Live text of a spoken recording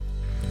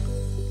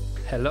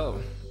Hello,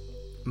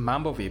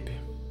 mambo vipi?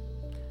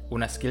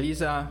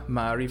 Unasikiliza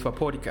Maarifa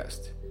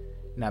Podcast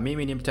na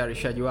mimi ni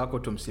mtayarishaji wako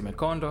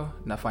Tumsimekondo,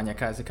 nafanya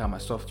kazi kama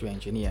Softare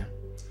Engineer.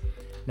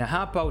 Na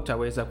hapa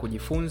utaweza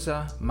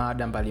kujifunza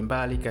mada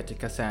mbalimbali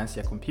katika sayansi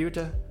ya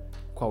kompyuta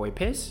kwa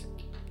wepesi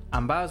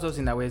ambazo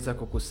zinaweza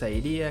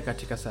kukusaidia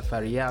katika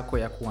safari yako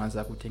ya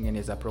kuanza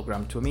kutengeneza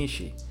programu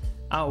tumishi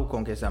au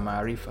kuongeza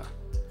maarifa.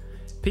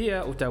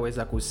 Pia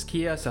utaweza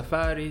kusikia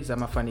safari za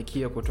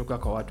mafanikio kutoka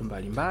kwa watu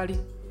mbalimbali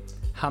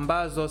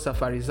ambazo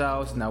safari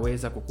zao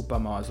zinaweza kukupa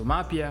mawazo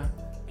mapya,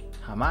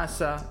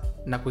 hamasa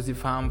na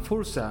kuzifahamu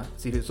fursa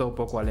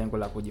zilizopo kwa lengo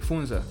la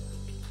kujifunza.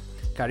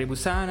 Karibu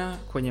sana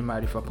kwenye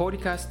Maarifa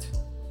Podcast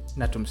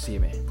na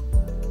tumsime.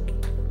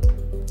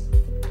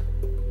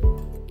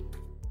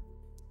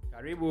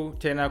 Karibu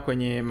tena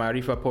kwenye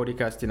Maarifa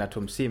Podcast na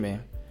tumsime.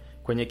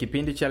 Kwenye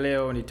kipindi cha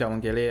leo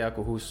nitaongelea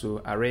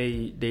kuhusu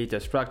array data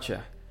structure.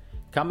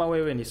 Kama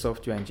wewe ni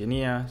software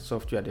engineer,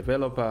 software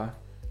developer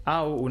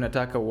au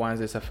unataka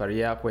uanze safari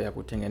yako ya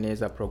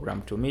kutengeneza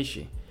program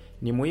tumishi,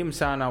 ni muhimu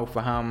sana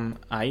ufahamu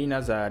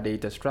aina za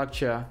data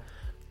structure,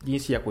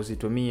 jinsi ya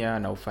kuzitumia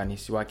na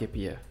ufanisi wake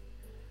pia.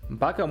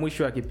 Mpaka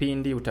mwisho wa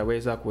kipindi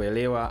utaweza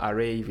kuelewa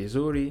array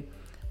vizuri,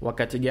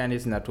 wakati gani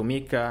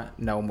zinatumika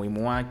na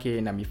umuhimu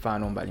wake na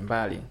mifano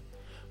mbalimbali.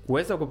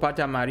 Kuweza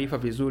kupata maarifa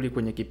vizuri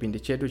kwenye kipindi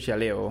chetu cha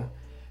leo,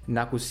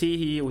 na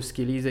kusihi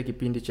usikilize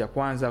kipindi cha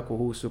kwanza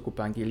kuhusu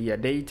kupangilia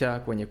data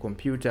kwenye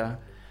kompyuta,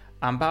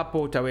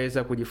 ambapo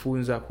utaweza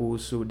kujifunza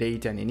kuhusu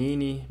data ni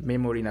nini,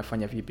 memory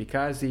inafanya vipi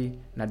kazi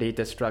na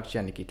data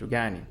structure ni kitu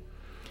gani.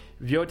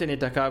 Vyote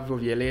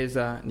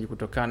nitakavyovieleza ni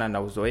kutokana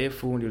na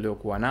uzoefu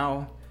niliokuwa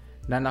nao,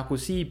 na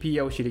nakusihi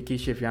pia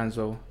ushirikishe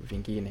vyanzo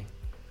vingine.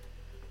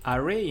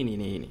 Array ni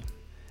nini?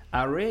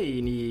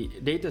 Array ni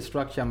data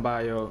structure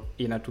ambayo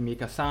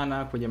inatumika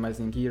sana kwenye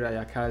mazingira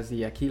ya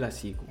kazi ya kila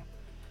siku.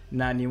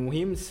 Na ni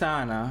muhimu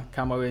sana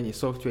kama wewe ni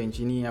software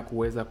engineer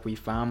kuweza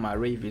kuifahamu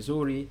array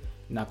vizuri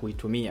na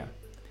kuitumia.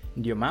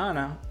 Ndio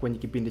maana kwenye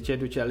kipindi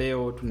chetu cha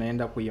leo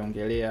tunaenda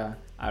kuiongelea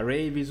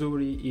array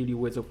vizuri ili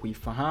uweze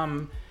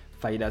kuifahamu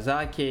faida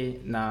zake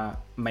na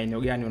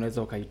maeneo gani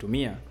unaweza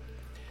ukaitumia.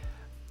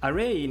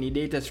 Array ni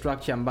data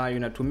structure ambayo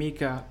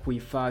inatumika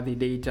kuhifadhi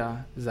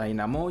data za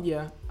aina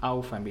moja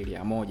au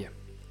familia moja.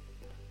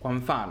 Kwa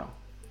mfano,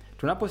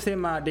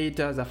 tunaposema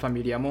data za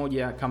familia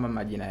moja kama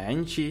majina ya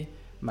nchi,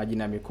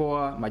 majina ya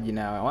mikoa,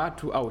 majina ya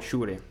watu au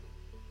shule.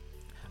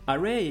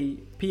 Array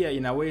pia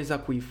inaweza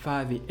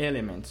kuhifadhi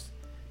elements.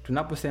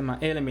 Tunaposema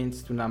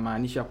elements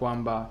tunamaanisha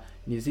kwamba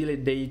ni zile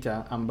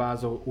data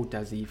ambazo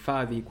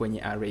utazihifadhi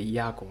kwenye array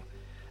yako.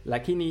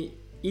 Lakini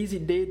hizi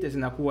data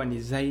zinakuwa ni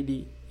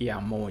zaidi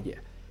ya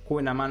moja.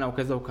 Kwa ina maana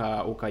ukaweza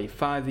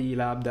ukahifadhi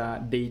labda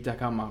data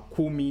kama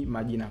 10,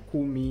 majina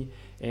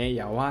 10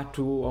 ya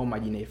watu au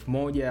majina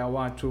 1000 ya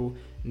watu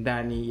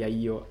ndani ya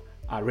hiyo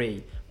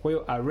array. Kwa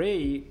hiyo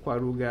array kwa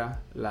lugha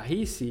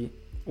rahisi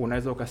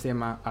unaweza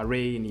ukasema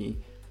array ni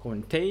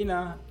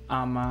container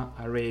ama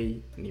array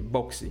ni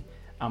boxi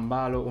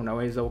ambalo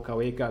unaweza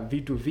ukaweka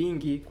vitu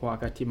vingi kwa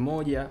wakati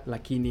mmoja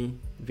lakini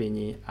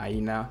venye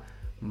aina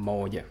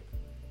moja.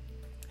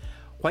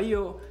 Kwa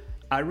hiyo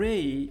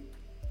array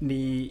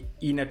ni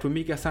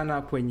inatumika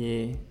sana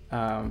kwenye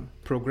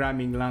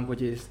programming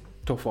languages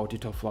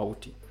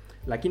tofauti.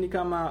 Lakini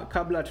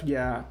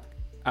kabla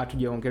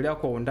hatujaongelea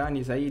kwa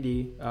undani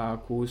zaidi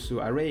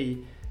kuhusu array,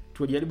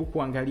 tujaribu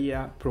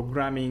kuangalia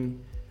programming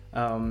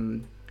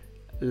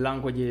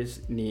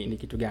languages ni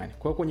kitu gani.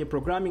 Kwa hiyo kwenye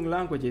programming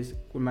languages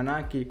maana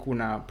yake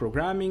kuna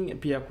programming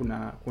pia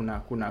kuna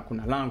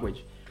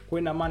language. Kwa hiyo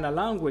ina maana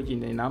language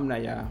ni namna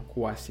ya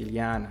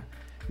kuwasiliana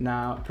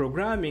na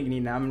programming ni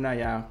namna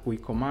ya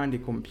kuicommand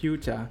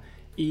kompyuta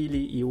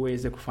ili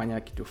iweze kufanya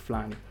kitu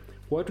fulani.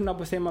 Kwa hiyo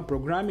tunaposema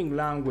programming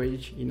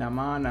language ina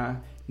maana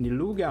ni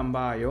lugha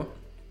ambayo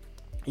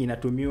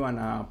inatumiwa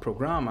na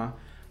programmer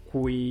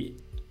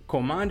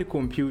kuicommand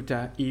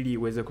kompyuta ili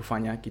iweze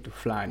kufanya kitu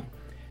fulani.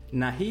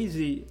 Na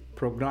hizi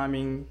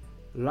programming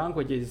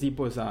languages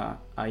zipo za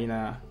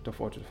aina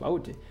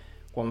tofauti.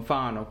 Kwa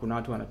mfano, kuna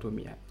watu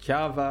wanatumia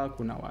Java,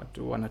 kuna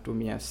watu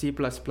wanatumia C++,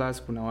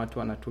 kuna watu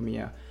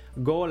wanatumia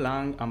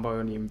Golang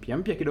ambayo ni mpya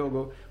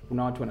kidogo,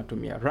 kuna watu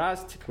wanatumia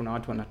Rust, kuna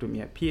watu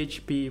wanatumia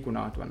PHP,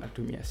 kuna watu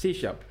wanatumia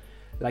C#.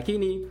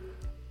 Lakini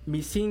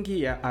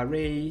misingi ya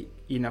array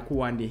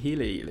inakuwa ni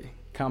ile.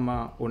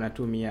 Kama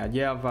unatumia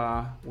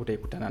Java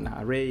utaikutana na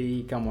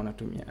array, kama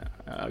unatumia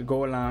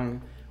Golang,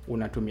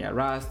 unatumia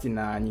Rust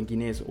na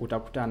nyinginezo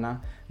utakutana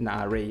na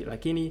array.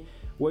 Lakini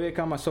wewe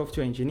kama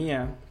software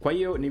engineer, kwa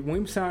hiyo ni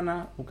muhimu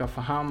sana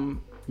ukafahamu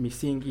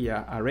misingi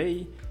ya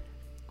array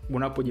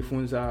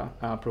unapojifunza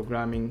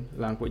programming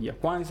language ya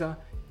kwanza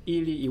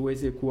ili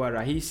iweze kuwa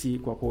rahisi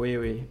kwako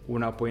wewe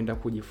unapoenda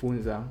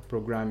kujifunza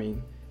programming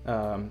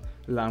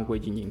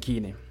language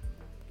nyingine.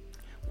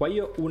 Kwa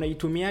hiyo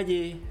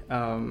unaitumiaje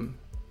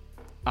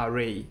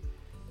array?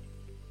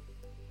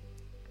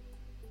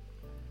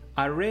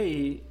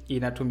 Array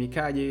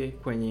inatumikaje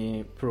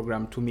kwenye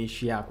program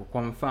tumishi yako?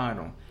 Kwa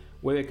mfano,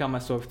 wewe kama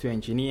software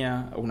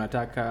engineer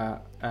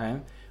unataka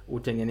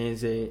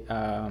utengeneze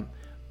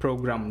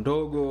program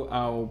ndogo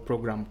au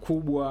program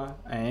kubwa,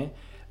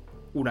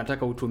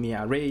 unataka utumie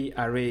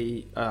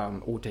array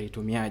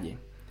utaitumiaje?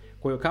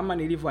 Kwa hiyo kama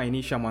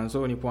nilivyoainisha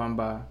mwanzoni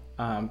kwamba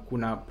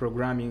kuna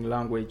programming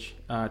language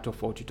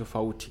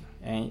tofauti,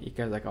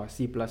 ikaweza ikawa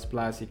C++,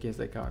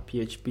 ikaweza ikawa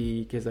PHP,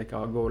 ikaweza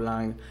ikawa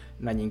Golang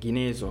na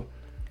nyinginezo.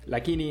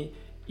 Lakini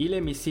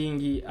ile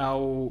misingi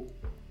au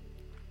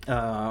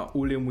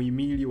ule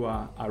muhimili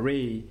wa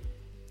array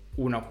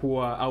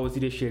unakuwa, au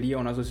zile sheria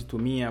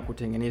unazozitumia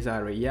kutengeneza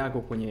array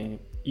yako kwenye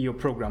hiyo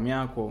program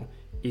yako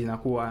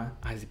inakuwa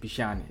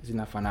hazipishani,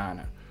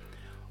 zinafanana.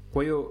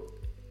 Kwa hiyo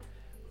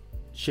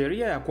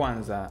sheria ya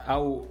kwanza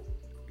au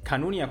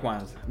kanuni ya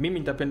kwanza, mimi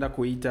nitapenda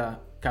kuita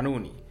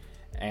kanuni.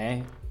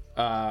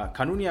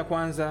 Kanuni ya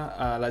kwanza,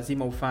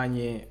 lazima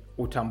ufanye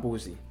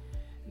utambuzi.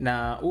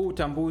 Na huu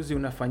utambuzi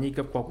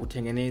unafanyika kwa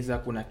kutengeneza,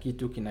 kuna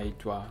kitu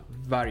kinaitwa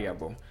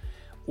variable.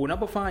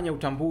 Unapofanya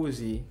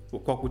utambuzi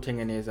kwa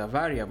kutengeneza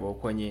variable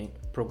kwenye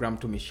program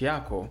tumishi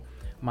yako,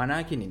 maana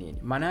yake ni nini?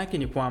 Maana yake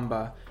ni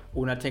kwamba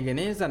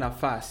unatengeneza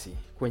nafasi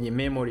kwenye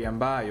memory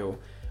ambayo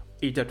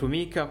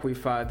itatumika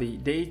kuhifadhi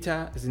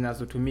data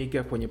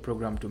zinazotumika kwenye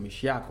program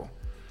tumishi yako.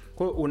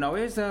 Kwa hiyo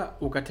unaweza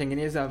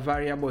ukatengeneza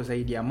variable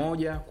zaidi ya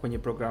moja kwenye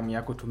programu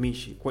yako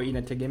tumishi. Kwa hiyo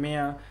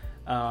inategemea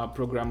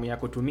programu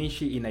yako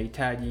tumishi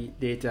inahitaji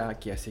data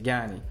kiasi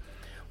gani.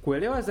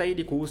 Kuelewa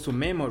zaidi kuhusu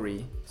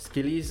memory,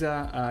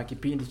 sikiliza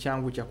kipindi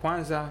changu cha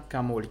kwanza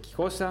kama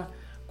ulikikosa,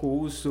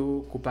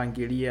 kuhusu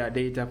kupangilia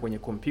data kwenye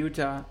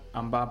kompyuta,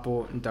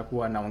 ambapo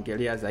nitakuwa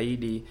naongelea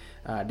zaidi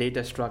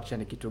data structure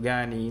ni kitu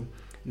gani,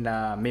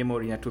 na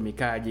memory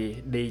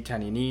inatumikaje, data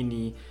ni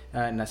nini,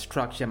 na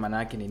structure maana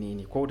yake ni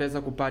nini. Kwa hiyo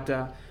utaweza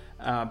kupata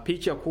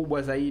picha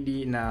kubwa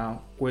zaidi na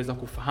kuweza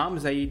kufahamu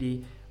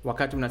zaidi.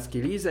 Wakati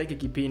unasikiliza hiki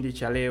kipindi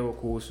cha leo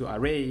kuhusu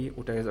array,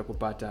 utaweza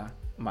kupata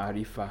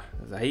maarifa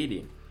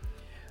zaidi.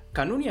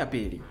 Kanuni ya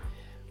pili.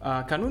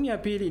 Kanuni ya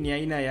pili ni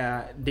aina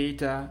ya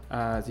data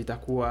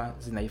zitakuwa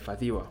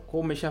zinahifadhiwa. Kwa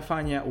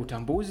umeshafanya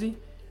utambuzi,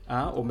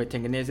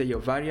 umetengeneza hiyo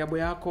variable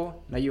yako,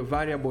 na hiyo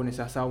variable ni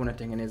sasa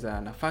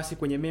unatengeneza nafasi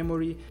kwenye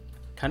memory.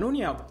 Kanuni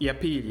ya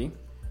pili,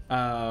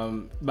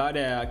 baada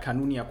ya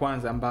kanuni ya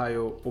kwanza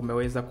ambayo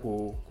umeweza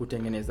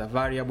kutengeneza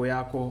variable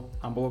yako,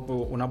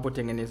 ambapo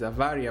unapotengeneza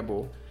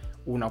variable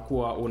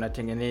unakuwa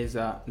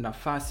unatengeneza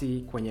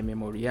nafasi kwenye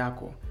memory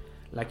yako.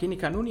 Lakini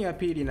kanuni ya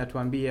pili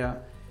inatuambia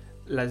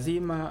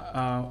lazima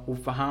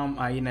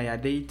ufahamu aina ya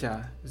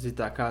data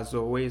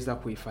zitakazoweza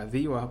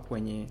kuhifadhiwa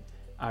kwenye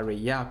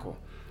array yako.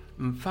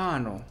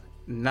 Mfano,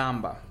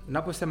 namba.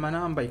 Naposema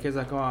namba,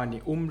 ikaweza kawa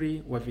ni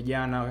umri wa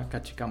vijana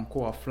katika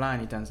mkoa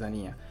fulani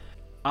Tanzania,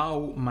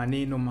 au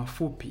maneno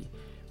mafupi.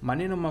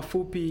 Maneno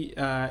mafupi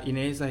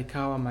inaweza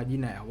ikawa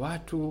majina ya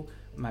watu,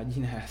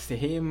 majina ya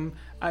sehemu.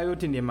 Hayo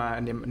yote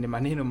ni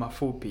maneno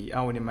mafupi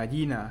au ni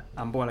majina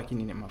ambayo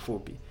lakini ni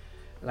mafupi.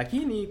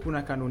 Lakini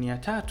kuna kanuni ya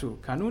tatu.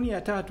 Kanuni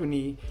ya tatu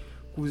ni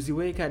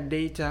kuziweka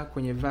data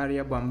kwenye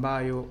variable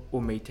ambayo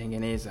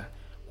umeitengeneza.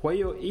 Kwa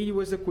hiyo ili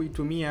uweze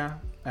kuitumia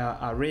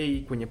array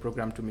kwenye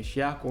program tumishi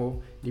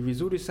yako, ni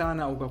vizuri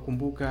sana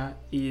ukakumbuka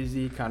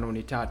hizi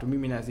kanuni tatu.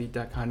 Mimi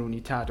naziita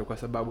kanuni tatu kwa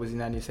sababu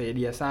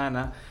zinanisaidia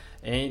sana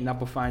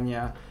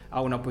napofanya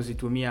au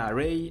napozitumia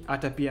array,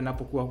 hata pia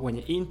napokuwa kwenye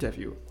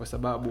interview, kwa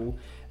sababu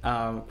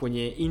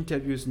kwenye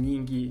interviews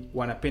nyingi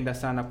wanapenda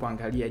sana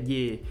kuangalia,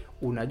 je,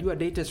 unajua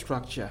data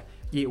structure?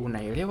 Je,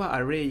 unaelewa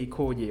array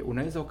ikoje?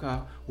 Unaweza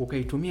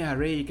ukaitumia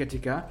array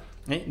katika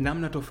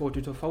namna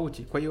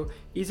tofauti. Kwa hiyo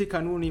hizi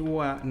kanuni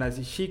huwa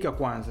nazishika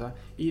kwanza,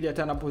 ili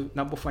hata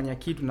napofanya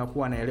kitu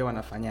nakuwa naelewa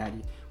nafanyaje.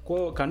 Kwa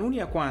hiyo kanuni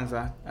ya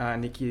kwanza,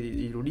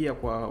 nikirudia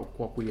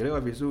kwa kuelewa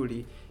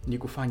vizuri, ni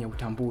kufanya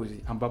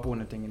utambuzi, ambapo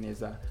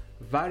unatengeneza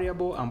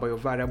variable, ambayo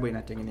variable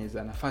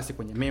inatengeneza nafasi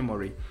kwenye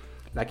memory.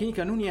 Lakini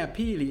kanuni ya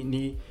pili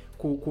ni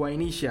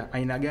kuainisha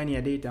aina gani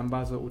ya data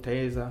ambazo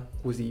utaweza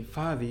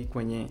kuzihifadhi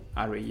kwenye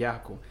array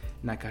yako.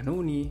 Na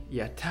kanuni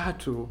ya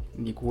tatu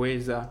ni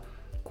kuweza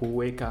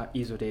kuweka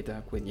hizo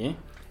data kwenye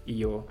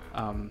hiyo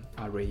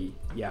array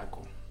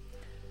yako.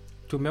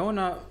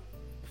 Tumeona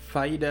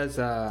faida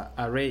za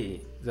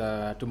array,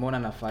 tumeona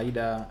na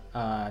faida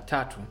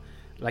tatu.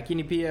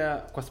 Lakini pia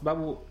kwa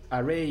sababu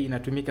array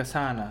inatumika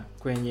sana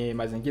kwenye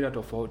mazingira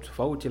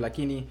tofauti,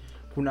 lakini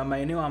kuna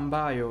maeneo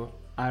ambayo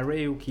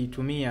array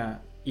ukiitumia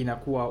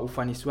inakuwa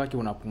ufanisi wake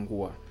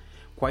unapungua.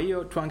 Kwa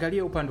hiyo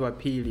tuangalie upande wa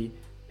pili,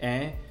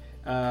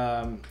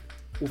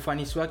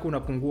 ufanisi wake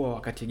unapungua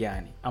wakati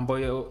gani,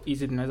 ambayo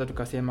hizi tunaweza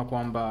tukasema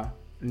kwamba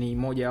ni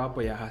moja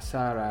wapo ya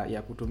hasara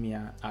ya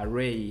kutumia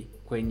array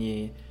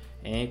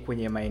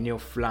kwenye maeneo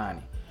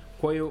fulani.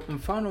 Kwa hiyo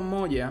mfano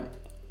mmoja,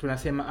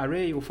 tunasema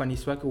array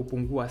ufanisi wake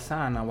upungua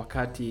sana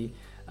wakati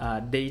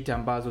data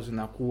ambazo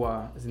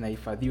zinakuwa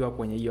zinahifadhiwa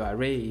kwenye hiyo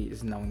array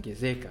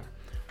zinaongezeka.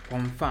 Kwa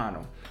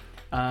mfano,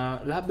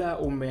 labda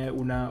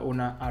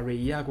una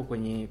array yako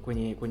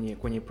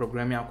kwenye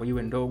programu yako,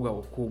 iwe ndogo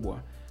au kubwa.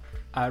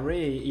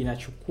 Array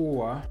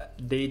inachukua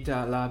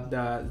data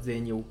labda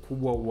zenye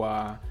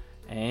ukubwa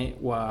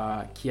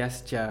wa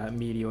kiasi cha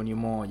milioni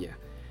 1.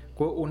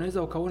 Kwa hiyo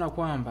unaweza ukaona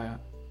kwamba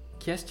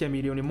kiasi cha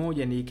milioni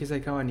 1 ni kisa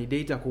ikawa ni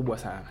data kubwa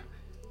sana.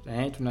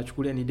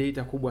 Tunachukulia ni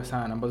data kubwa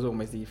sana ambazo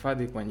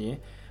umezihifadhi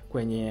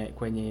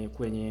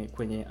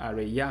kwenye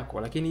array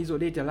yako, lakini hizo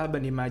data labda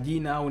ni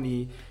majina au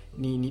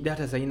ni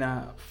data za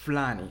aina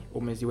fulani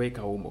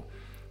umeziweka humo.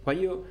 Kwa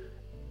hiyo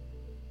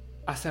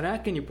hasara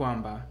yake ni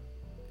kwamba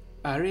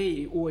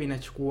array huwa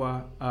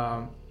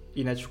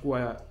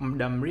inachukua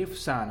muda mrefu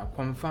sana.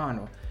 Kwa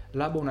mfano,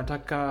 labda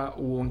unataka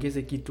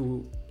uongeze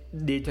kitu,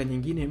 data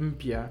nyingine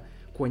mpya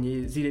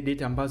kwenye zile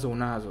data ambazo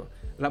unazo.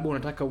 Labda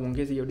unataka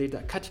uongeze hiyo data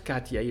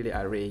katikati ya ile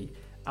array,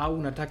 au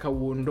unataka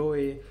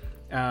uondoe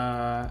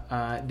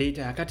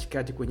data ya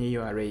katikati kwenye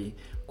hiyo array.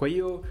 Kwa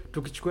hiyo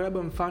tukichukua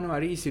labda mfano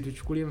halisi,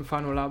 tuchukulie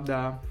mfano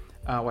labda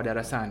wa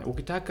darasani.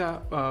 Ukitaka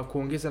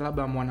kuongeza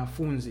labda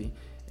mwanafunzi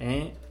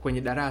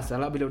kwenye darasa,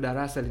 labda ile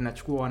darasa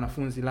linachukua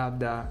wanafunzi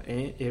labda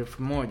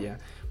 1000.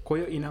 Kwa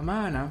hiyo ina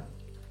maana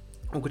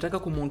ukitaka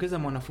kumuongeza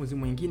mwanafunzi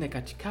mwingine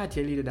katikati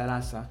ya ile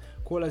darasa,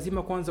 kwa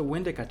lazima kwanza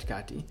uende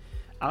katikati.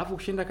 Alafu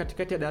ukishinda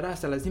katikati ya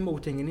darasa lazima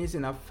utengeneze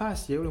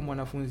nafasi ya yule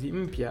mwanafunzi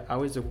mpya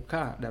aweze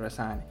kukaa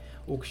darasani.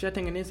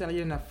 Ukishatengeneza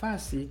ile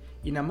nafasi,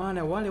 ina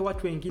maana wale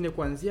watu wengine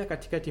kuanzia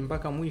katikati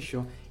mpaka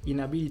mwisho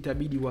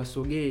itabidi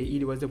wasogee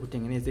ili waweze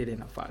kutengeneza ile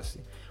nafasi.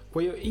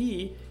 Kwa hiyo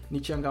hii ni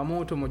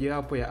changamoto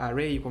mojawapo ya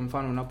array. Kwa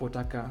mfano,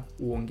 unapotaka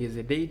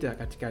uongeze data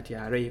katikati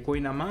ya array, kwa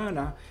ina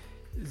maana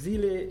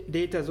zile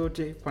data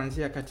zote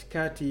kuanzia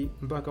katikati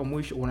mpaka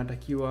mwisho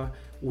unatakiwa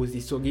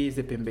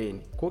uzisogeze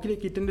pembeni. Kwa kile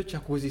kitendo cha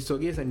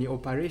kuzisogeza ni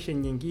operation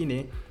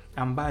nyingine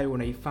ambayo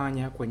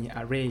unaifanya kwenye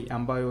array,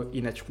 ambayo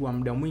inachukua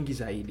muda mwingi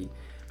zaidi.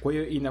 Kwa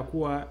hiyo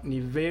inakuwa ni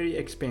very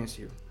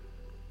expensive.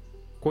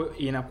 Kwa hiyo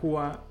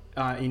inakuwa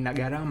ina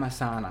gharama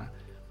sana.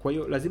 Kwa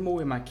hiyo lazima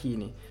uwe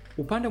makini.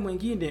 Upande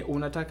mwingine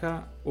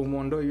unataka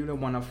umuondoe yule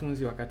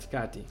mwanafunzi wa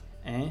katikati.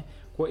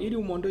 Kwa ili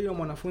umuondoe yule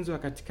mwanafunzi wa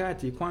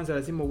katikati, kwanza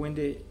lazima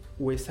uende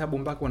uhesabu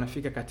mpaka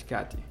unafika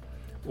katikati.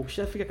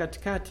 Ukishafika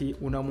katikati,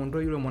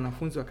 unamuondoa yule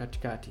mwanafunzi wa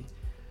katikati.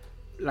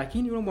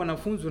 Lakini yule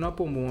mwanafunzi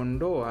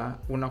unapomuondoa,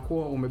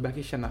 unakuwa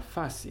umebakisha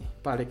nafasi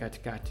pale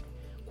katikati.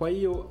 Kwa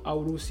hiyo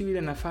hauruhusiwi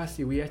ile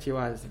nafasi uiache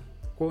wazi.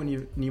 Kwa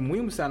hiyo ni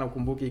muhimu sana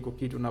ukumbuke iko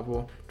kitu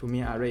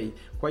unapotumia array.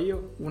 Kwa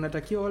hiyo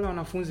unatakiwa wale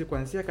wanafunzi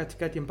kuanzia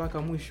katikati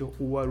mpaka mwisho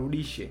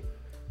uwarudishe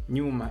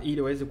nyuma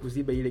ili waweze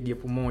kuziba ile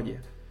gap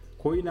moja.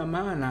 Kwa hiyo ina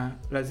maana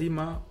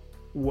lazima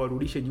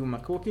uwarudishe nyuma.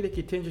 Kwa kile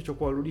kitendo cha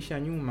kuwarudisha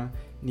nyuma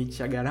ni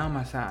cha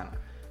gharama sana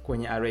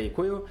kwenye array.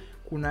 Kwa hiyo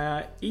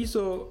kuna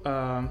hizo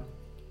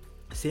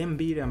sehemu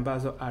mbili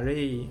ambazo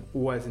array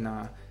huwa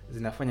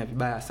zinafanya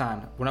vibaya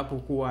sana.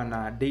 Unapokuwa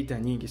na data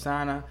nyingi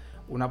sana,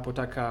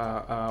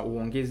 unapotaka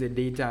uongeze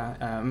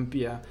data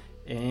mpya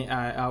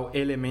au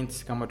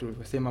elements kama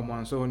tulivyosema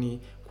mwanzoni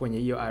kwenye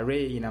hiyo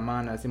array, ina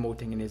maana lazima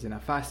utengeneze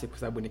nafasi kwa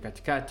sababu ni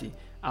katikati.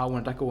 Au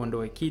unataka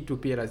uondoe kitu,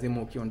 pia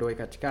lazima ukiondoe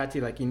katikati,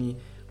 lakini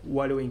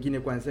wale wengine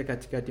kuanzia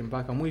katikati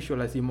mpaka mwisho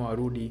lazima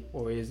warudi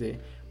waweze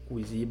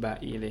kuziba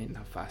ile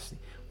nafasi.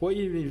 Kwa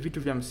hiyo hivi ni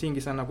vitu vya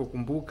msingi sana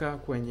kukumbuka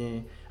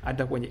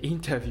hata kwenye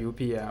interview.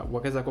 Pia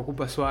wakaweza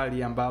kukupa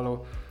swali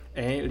ambalo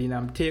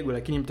lina mtego,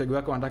 lakini mtego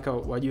wake wanataka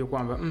wajue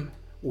kwamba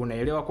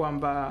unaelewa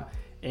kwamba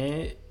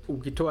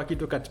ukitoa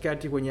kitu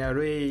katikati kwenye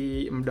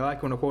array muda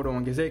wake unakuwa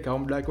unaongezeka au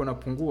muda wake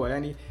unapungua.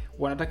 Yani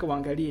wanataka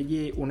waangalie,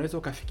 je, unaweza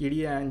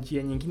ukafikiria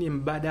njia nyingine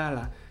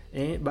mbadala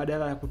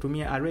badala ya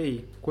kutumia array.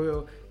 Kwa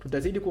hiyo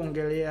tutazidi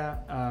kuongelea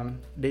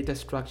data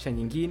structure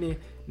nyingine,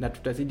 na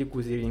tutazidi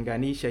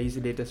kuzilinganisha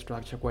hizi data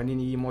structure, kwa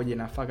nini hii moja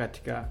inafaa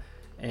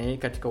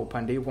katika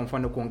upande huu. Kwa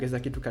mfano, kuongeza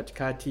kitu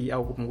katikati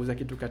au kupunguza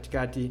kitu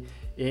katikati,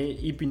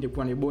 ipi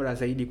ndio ni bora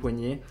zaidi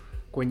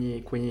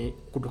kwenye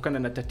kutokana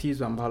na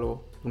tatizo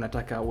ambalo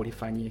unataka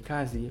ulifanyie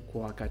kazi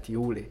kwa wakati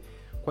ule.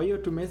 Kwa hiyo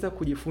tumeweza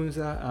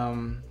kujifunza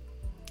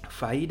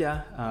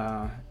faida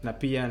na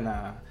pia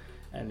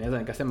naweza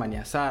nikasema ni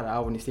hasara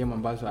au ni sehemu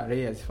ambazo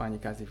array hazifanyi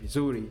kazi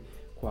vizuri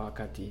kwa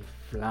wakati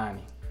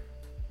fulani.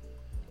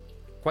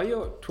 Kwa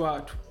hiyo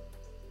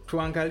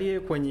tuangalie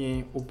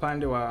kwenye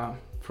upande wa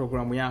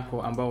programu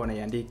yako ambao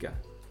unaiandika.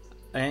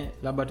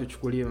 Labda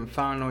tuchukulie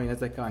mfano,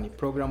 inaweza ikawa ni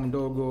programu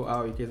ndogo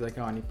au inaweza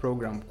ikawa ni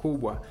programu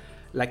kubwa.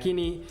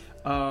 Lakini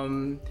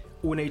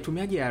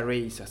unaitumiaje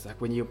array sasa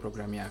kwenye hiyo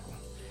programu yako?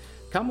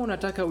 Kama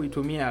unataka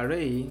uitumie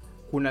array,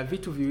 kuna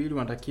vitu viwili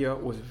unatakiwa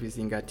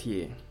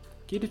uvizingatie.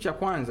 Kitu cha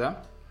kwanza,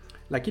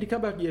 lakini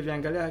kabla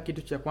tujaangalia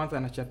kitu cha kwanza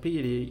na cha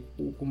pili,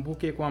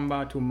 ukumbuke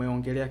kwamba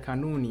tumeongelea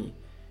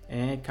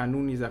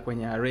kanuni za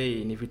kwenye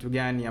array. Ni vitu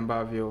gani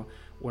ambavyo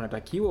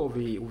unatakiwa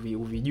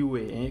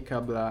uvijue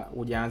kabla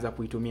hujaanza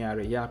kuitumia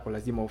array yako.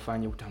 Lazima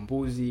ufanye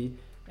utambuzi.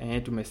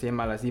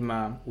 Tumesema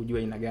lazima ujue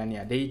aina gani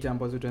ya data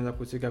ambazo utaanza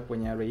kuweka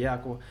kwenye array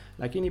yako,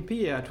 lakini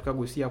pia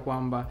tukagusia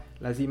kwamba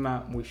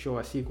lazima mwisho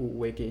wa siku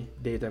uweke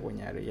data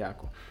kwenye array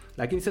yako.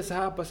 Lakini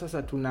sasa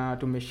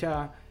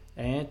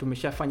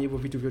tumeshafanya hivyo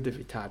vitu vyote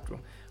vitatu.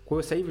 Kwa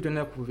hiyo sasa hivi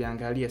tunaenda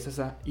kuviangalia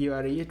sasa hiyo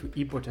array yetu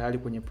ipo tayari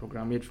kwenye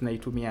programu yetu,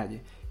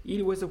 tunaitumiaje.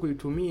 Ili uweze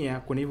kuitumia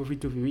kuna hivyo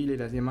vitu viwili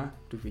lazima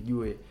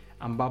tuvijue,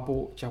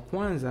 ambapo cha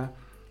kwanza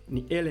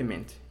ni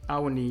element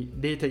au ni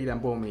data ile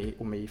ambayo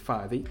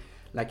umehifadhi.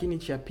 lakini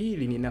cha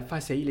pili ni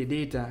nafasi ya ile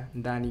data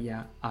ndani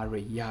ya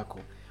array yako.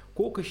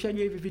 Kwa hiyo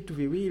ukishajua hivi vitu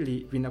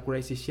viwili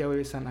vinakurahisishia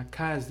wewe sana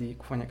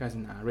kufanya kazi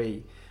na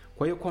array.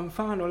 Kwa hiyo kwa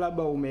mfano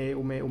labda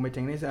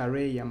umetengeneza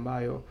array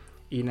ambayo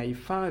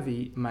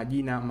inahifadhi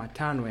majina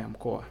 5 ya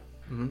mkoa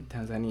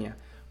Tanzania.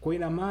 Kwa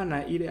hiyo ina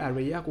maana ile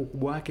array yako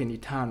ukubwa wake ni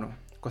 5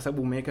 kwa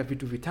sababu umeweka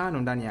vitu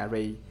 5 ndani ya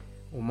array.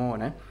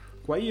 Umeona?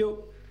 Kwa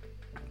hiyo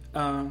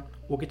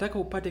ukitaka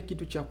upate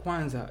kitu cha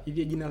kwanza,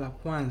 ile jina la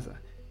kwanza,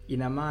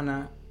 ina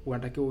maana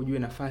unatakiwa ujue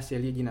nafasi ya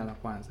ile jina la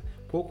kwanza.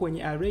 Kwa hiyo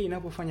kwenye array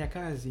inapofanya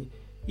kazi,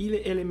 ile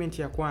element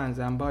ya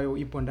kwanza ambayo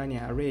ipo ndani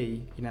ya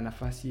array ina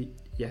nafasi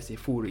ya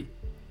 0.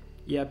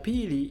 Ya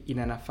pili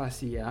ina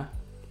nafasi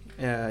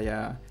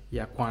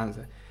ya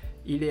kwanza.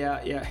 Ile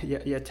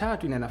ya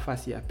tatu ina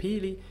nafasi ya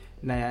pili,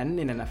 na ya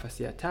 4 ina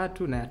nafasi ya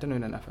 3, na ya 5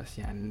 ina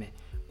nafasi ya 4.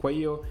 Kwa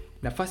hiyo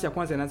nafasi ya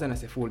kwanza inaanza na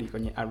 0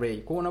 kwenye array.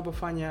 Kwa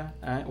hiyo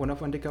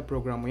unapoandika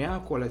programu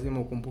yako lazima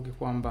ukumbuke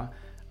kwamba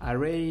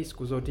array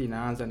siku zote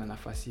inaanza na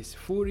nafasi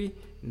 0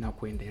 na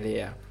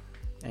kuendelea.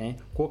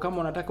 Kwa kama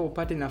unataka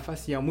upate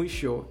nafasi ya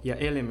mwisho ya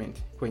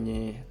element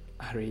kwenye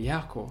array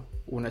yako,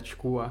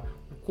 unachukua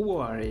ukubwa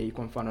wa array.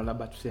 Kwa mfano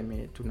labda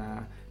tuseme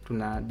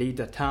tuna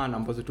data 5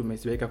 ambazo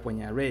tumeziweka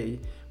kwenye array.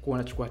 Kwa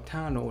unachukua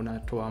 5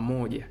 unatoa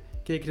 1.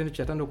 Kile kitendo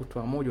cha 5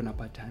 kutoa 1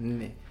 unapata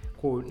 4.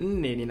 Kwa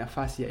 4 ni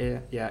nafasi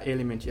ya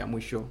element ya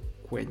mwisho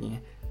kwenye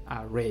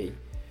array.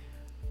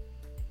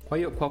 Kwa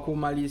hiyo kwa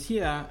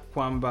kumalizia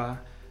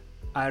kwamba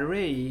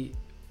array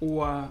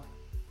huwa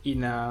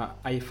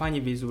haifanyi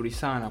vizuri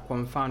sana. Kwa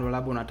mfano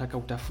labda unataka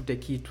utafute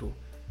kitu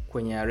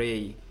kwenye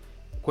array,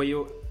 kwa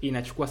hiyo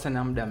inachukua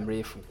sana muda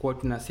mrefu. Kwa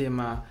hiyo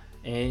tunasema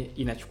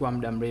inachukua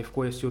muda mrefu,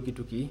 kwa hiyo sio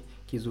kitu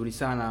kizuri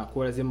sana. Kwa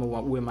hiyo lazima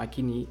uwe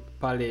makini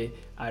pale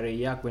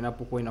array yako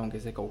inapokuwa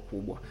inaongezeka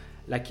ukubwa.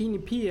 Lakini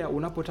pia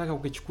unapotaka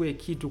ukichukue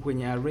kitu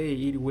kwenye array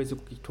ili uweze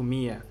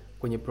kukitumia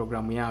kwenye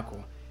programu yako,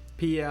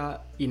 pia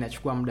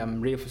inachukua muda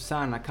mrefu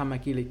sana kama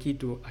kile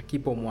kitu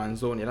akipo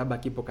mwanzoni, labda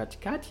kipo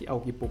katikati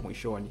au kipo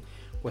mwishoni.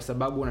 Kwa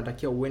sababu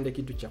unatakiwa uende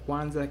kitu cha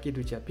kwanza,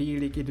 kitu cha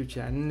pili, kitu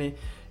cha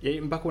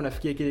 4, mpaka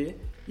unafikia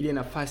ile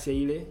nafasi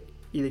ya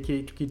ile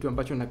kitu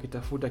ambacho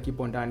unakitafuta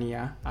kipo ndani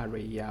ya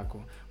array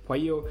yako. Kwa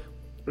hiyo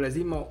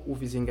lazima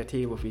uvizingatie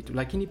hivyo vitu.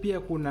 Lakini pia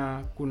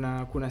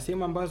kuna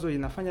sehemu ambazo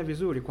inafanya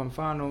vizuri. Kwa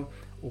mfano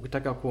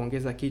ukitaka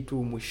kuongeza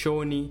kitu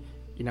mwishoni,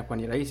 inakuwa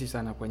ni rahisi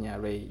sana kwenye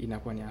array,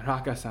 inakuwa ni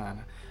haraka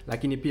sana.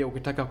 Lakini pia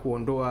ukitaka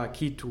kuondoa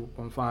kitu,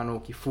 kwa mfano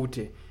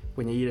ukifute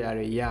kwenye ile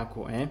array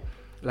yako,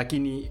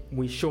 lakini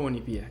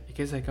mwishoni pia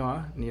ikaweza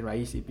ikawa ni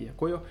rahisi pia.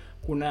 Kwa hiyo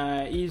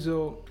kuna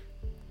hizo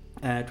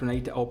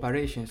tunaita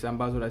operations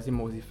ambazo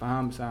lazima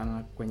uzifahamu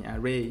sana kwenye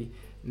array,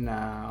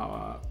 na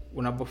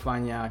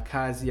unapofanya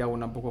kazi au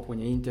unapokuwa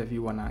kwenye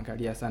interview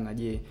wanaangalia sana,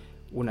 je,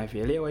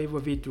 unavielewa hivyo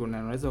vitu na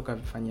unaweza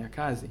ukavifanyia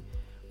kazi.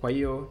 Kwa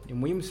hiyo ni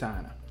muhimu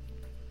sana.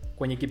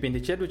 Kwenye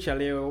kipindi chetu cha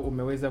leo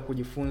umeweza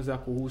kujifunza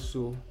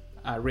kuhusu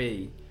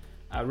array.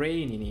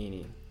 Array ni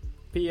nini?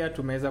 Pia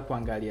tumeweza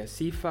kuangalia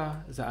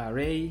sifa za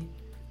array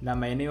na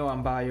maeneo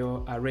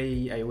ambayo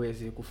array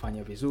haiwezi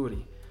kufanya vizuri.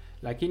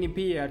 Lakini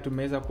pia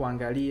tumeweza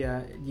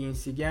kuangalia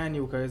jinsi gani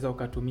ukaweza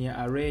ukatumia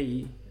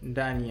array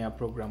ndani ya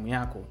programu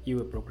yako,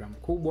 iwe programu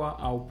kubwa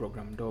au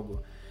programu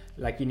ndogo.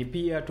 Lakini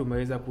pia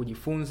tumeweza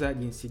kujifunza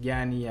jinsi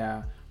gani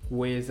ya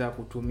kuweza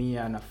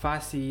kutumia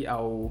nafasi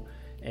au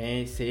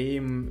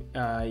sehemu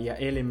ya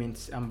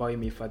elements ambayo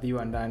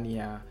imehifadhiwa ndani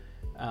ya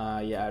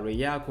array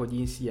yako,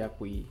 jinsi ya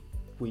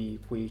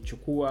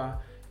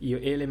kuichukua hiyo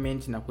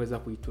element na kuweza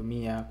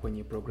kuitumia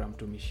kwenye program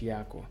tumishi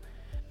yako.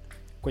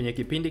 Kwenye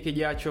kipindi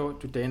kijacho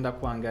tutaenda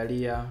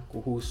kuangalia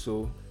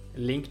kuhusu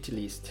linked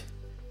list.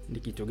 Ni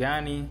kitu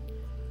gani?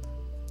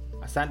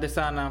 Asante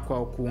sana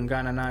kwa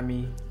kuungana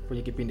nami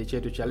kwenye kipindi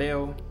chetu cha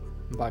leo.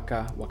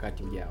 Mpaka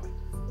wakati ujao.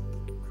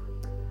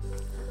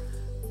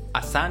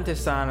 Asante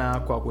sana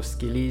kwa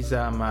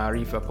kusikiliza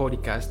Maarifa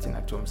Podcast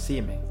na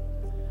Tumsime.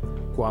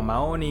 Kwa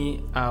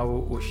maoni au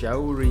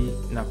ushauri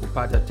na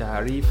kupata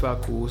taarifa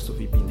kuhusu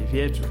vipindi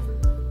vyetu,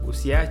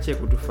 usiache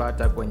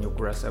kutufuata kwenye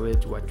ukurasa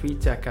wetu wa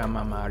Twitter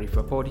kama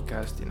Maarifa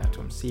Podcast na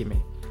Tumsime.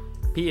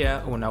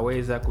 Pia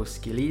unaweza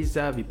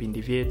kusikiliza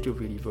vipindi vyetu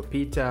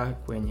vilivyopita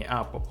kwenye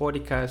Apple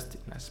Podcast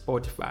na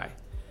Spotify.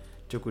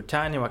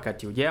 Tukutane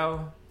wakati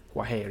ujao.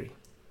 Kwaheri.